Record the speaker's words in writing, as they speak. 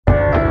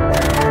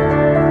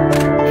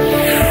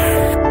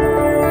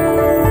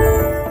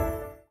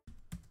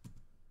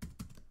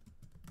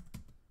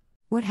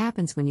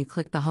happens when you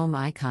click the home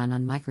icon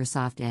on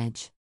Microsoft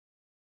Edge?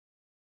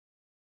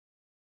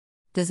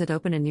 Does it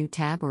open a new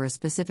tab or a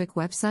specific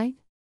website?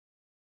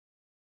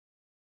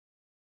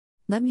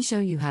 Let me show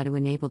you how to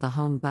enable the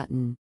home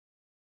button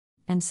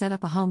and set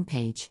up a home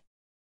page.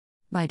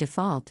 By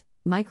default,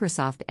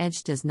 Microsoft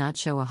Edge does not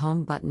show a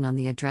home button on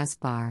the address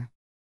bar.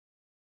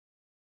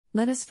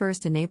 Let us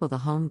first enable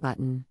the home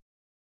button.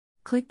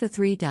 Click the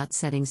three-dot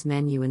settings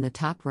menu in the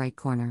top right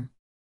corner.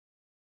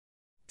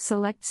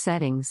 Select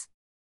Settings.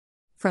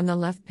 From the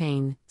left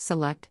pane,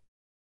 select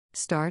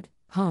Start,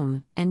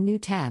 Home, and New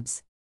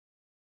Tabs.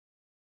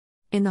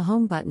 In the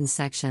Home Button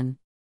section,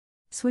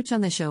 switch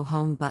on the Show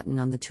Home button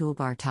on the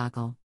toolbar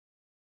toggle.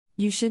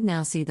 You should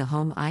now see the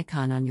home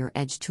icon on your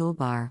Edge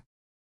toolbar,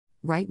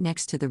 right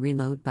next to the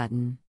Reload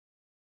button.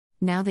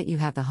 Now that you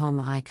have the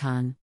home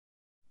icon,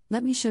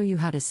 let me show you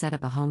how to set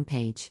up a home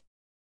page.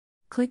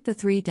 Click the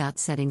three-dot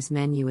settings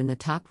menu in the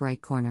top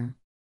right corner.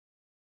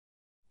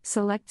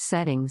 Select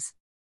Settings.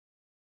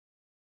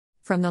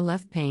 From the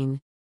left pane,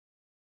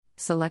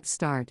 select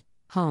Start,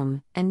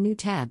 Home, and New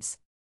Tabs.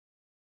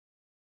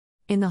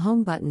 In the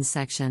Home Button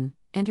section,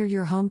 enter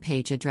your home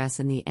page address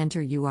in the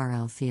Enter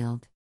URL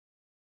field.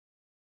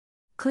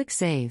 Click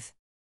Save.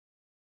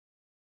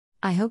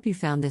 I hope you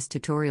found this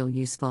tutorial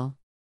useful.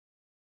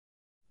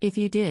 If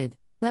you did,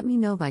 let me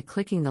know by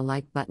clicking the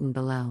like button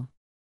below.